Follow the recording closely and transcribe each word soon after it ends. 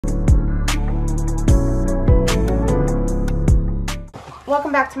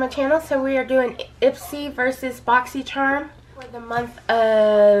Welcome back to my channel. So we are doing Ipsy versus Boxy charm for the month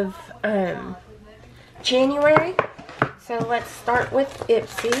of January. So let's start with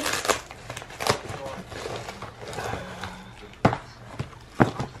Ipsy.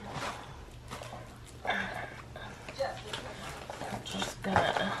 I'm just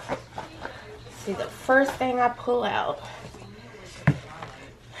gonna see, the first thing I pull out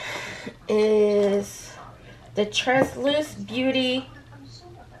is the Translucent Beauty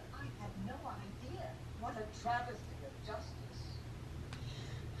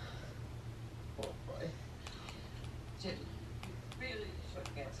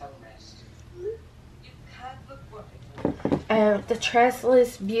the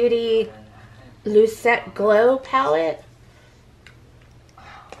Translucent Beauty Lucette Glow palette. If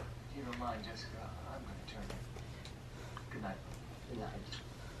you don't mind, Jessica, I'm going to turn it. Good night. Good night.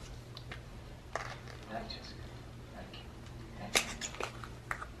 Good night, Jessica. Thank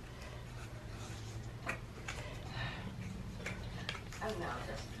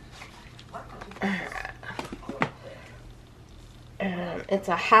you. It's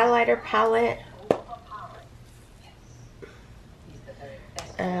a highlighter palette.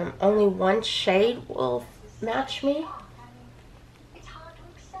 Only one shade will match me. It's hard to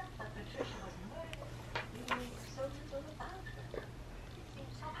accept that Patricia was murdered. You knew so little about her. You seem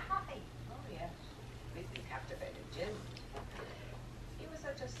so happy. Oh, yes. Completely captivated Jim. He was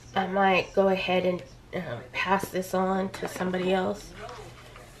such a... I might go ahead and pass this on to somebody else.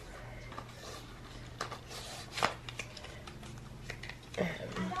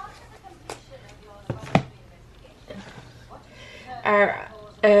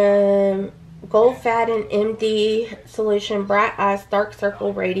 Gold Faden MD Solution Bright Eyes Dark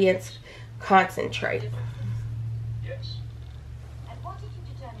Circle Radiance Concentrate. Yes. And what did you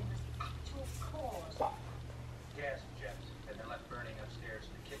determine was the actual cause? Gas jets had been left burning upstairs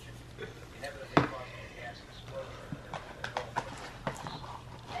in the kitchen. Inevitably causing a gas explosion.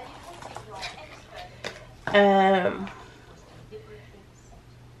 Then you think you are expert.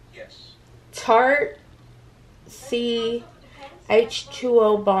 Yes. Tarte C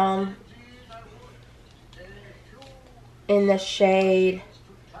H2O Balm in the shade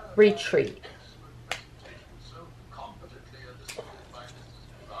Retreat.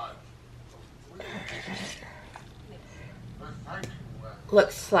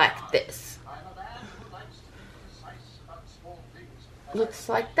 Looks like this. Looks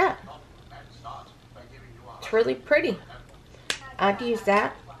like that. It's really pretty. I'd use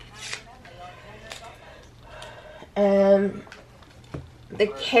that. The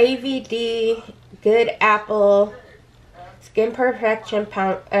KVD Good Apple Skin Perfection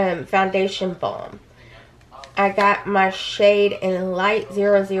Foundation Balm. I got my shade in Light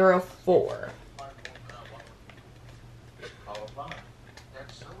 004.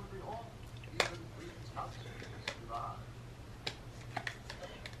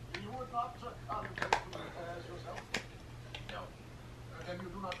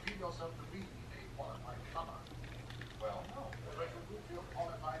 Well, no. But you do feel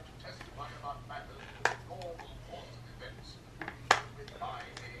qualified to testify about matters of normal course of events with by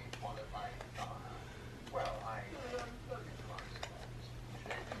a qualified governor. Well,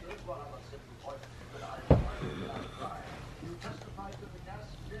 here's what I must simply point that I tried. You testified that the gas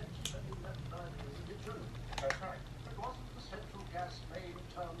vent that you left burning in the kitchen. That's right. But wasn't the central gas main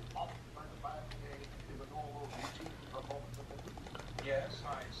turned off by the fire brigade in the normal routine performance of the duty? Yes,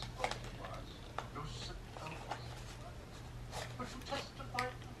 I suppose it was. You suppose? But you testified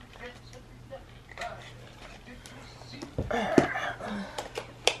that the vents had been left burning. Did you see?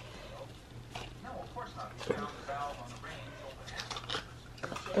 No, of course not. We found the valve on the range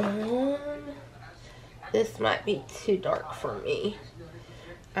open. This might be too dark for me.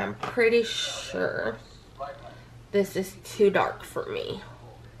 I'm pretty sure this is too dark for me.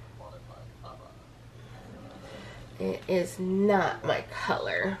 It is not my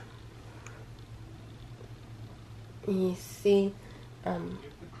color. You see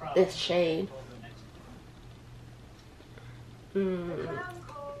this shade? Too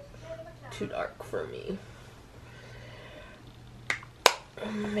dark for me.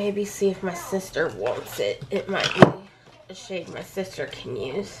 Maybe see if my sister wants it. It might be a shade my sister can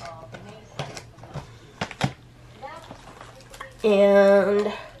use.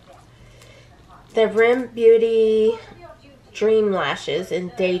 And the Rim Beauty Dream Lashes in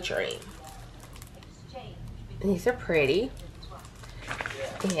Daydream. These are pretty.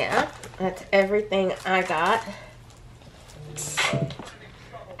 Yeah, that's everything I got.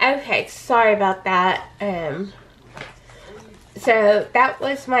 Okay, sorry about that. So that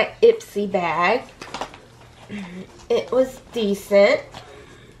was my Ipsy bag. It was decent.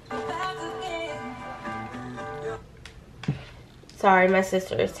 Sorry, my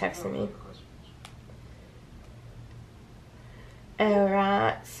sister is texting me.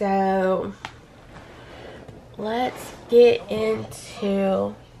 Alright, so let's get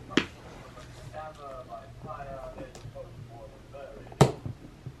into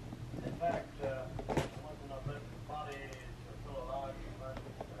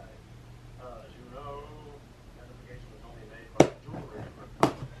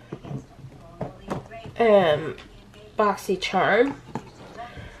Boxy charm.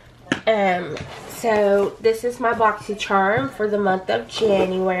 So this is my Boxy charm for the month of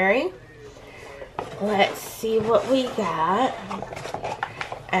January. Let's see what we got.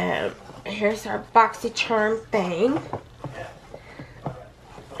 Here's our Boxy charm thing.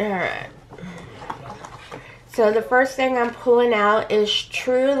 Alright. So the first thing I'm pulling out is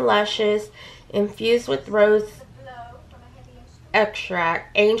True and Luscious infused with rose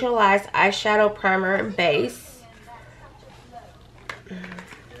extract, Angel Eyes eyeshadow primer and base.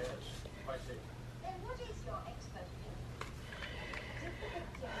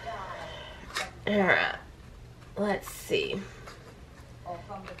 Alright, let's see.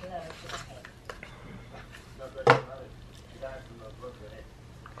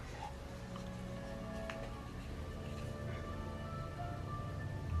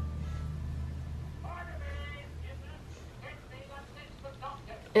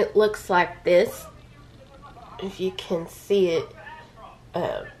 It looks like this. If you can see it,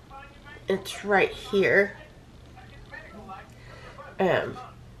 it's right here.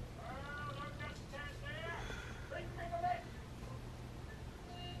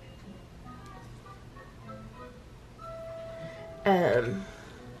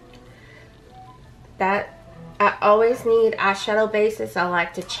 That I always need eyeshadow bases. I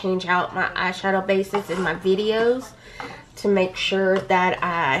like to change out my eyeshadow bases in my videos to make sure that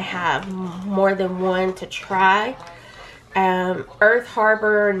I have more than one to try. Earth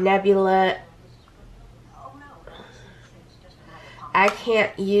Harbor Nebula. I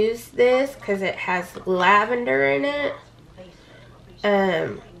can't use this because it has lavender in it.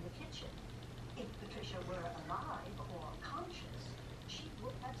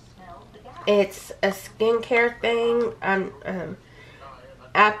 It's a skincare thing.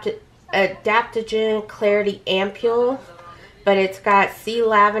 Adaptogen Clarity Ampule, but it's got sea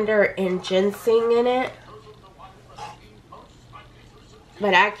lavender and ginseng in it.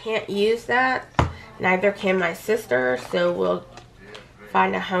 But I can't use that. Neither can my sister, so we'll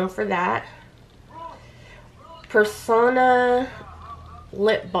find a home for that. Persona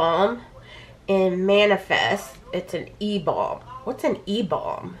Lip Balm in Manifest. It's an e-balm. What's an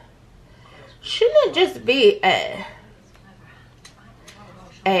e-balm? Shouldn't it just be a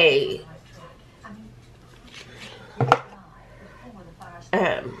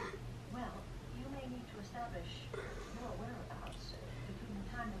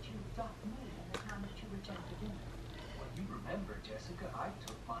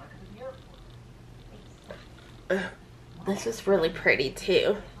this is really pretty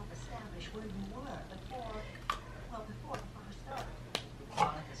too.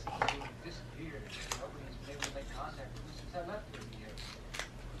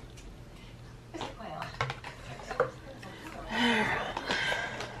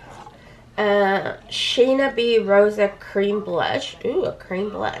 Sheena B. Rosa Cream Blush. Ooh, a cream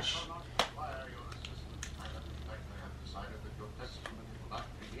blush.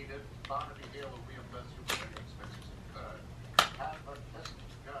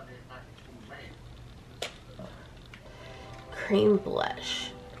 Cream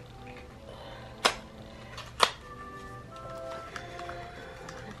blush.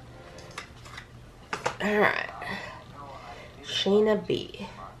 Alright. Sheena B.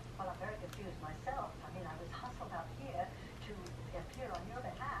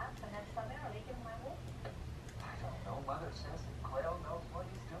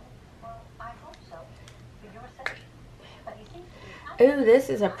 Ooh, this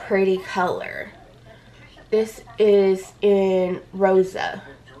is a pretty color. This is in Rosa.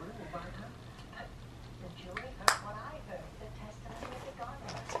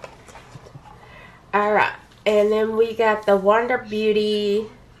 Alright, and then we got the Wonder Beauty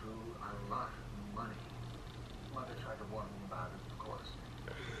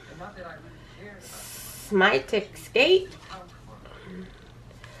Smite Escape.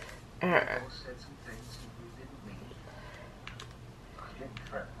 Alright.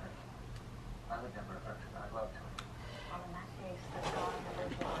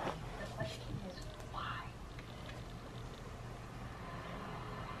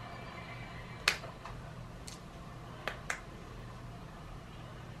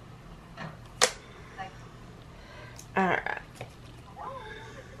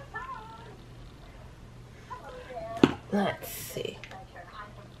 Let's see.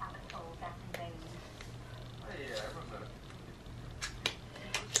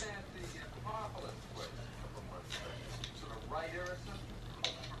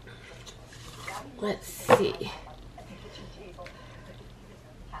 Let's see.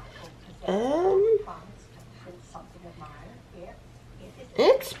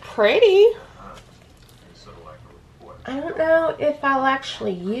 It's pretty. I don't know if I'll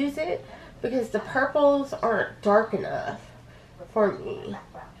actually use it because the purples aren't dark enough for me.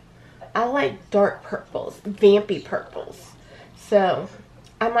 I like dark purples, vampy purples. So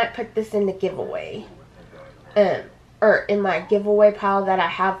I might put this in the giveaway. Or in my giveaway pile that I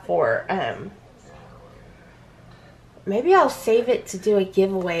have for, maybe I'll save it to do a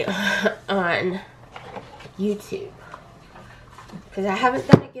giveaway on YouTube. Because I haven't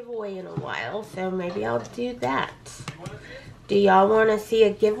done a giveaway in a while, so maybe I'll do that. Do y'all want to see a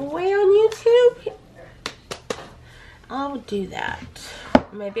giveaway on YouTube? I'll do that.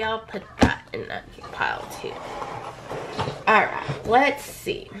 Maybe I'll put that in that pile too. Alright, let's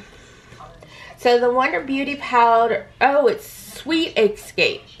see. So the Wonder Beauty powder, oh, it's Sweet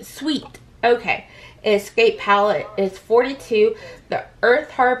Escape. Sweet, okay. Escape palette is 42. The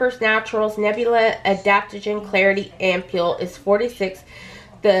Earth Harbors Naturals Nebula Adaptogen Clarity Ampule is 46.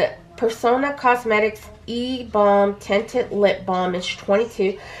 The Persona Cosmetics E-Balm Tinted Lip Balm is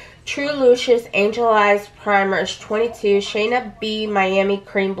 22. True Lucious Angel Eyes Primer is 22. Shayna B Miami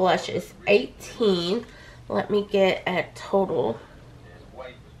Cream Blush is 18. Let me get a total.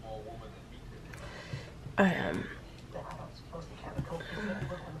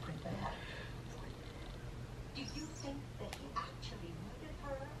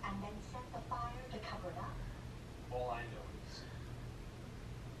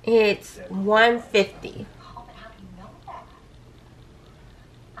 It's $150. Oh, but how do you know that?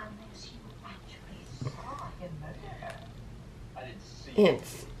 Unless you actually saw him murder her. I didn't see.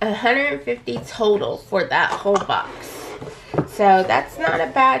 It's $150 total for that whole box. So that's not a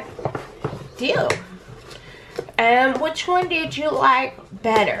bad deal. Which one did you like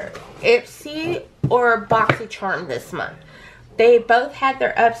better? Ipsy or Boxy Charm this month? They both had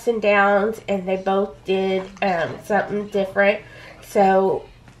their ups and downs, and they both did something different. So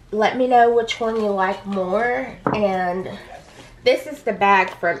let me know which one you like more. And this is the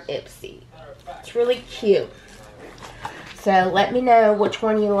bag from Ipsy. It's really cute. So let me know which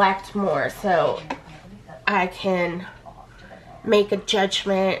one you liked more so I can make a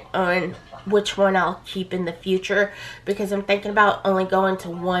judgment on which one I'll keep in the future, because I'm thinking about only going to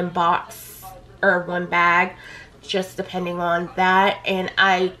one box or one bag, just depending on that. And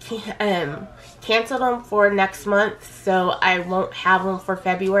I canceled them for next month, so I won't have them for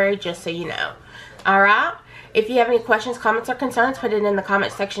February, just so you know. Alright, if you have any questions, comments, or concerns, put it in the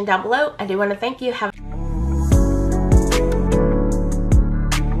comment section down below. I do want to thank you. Have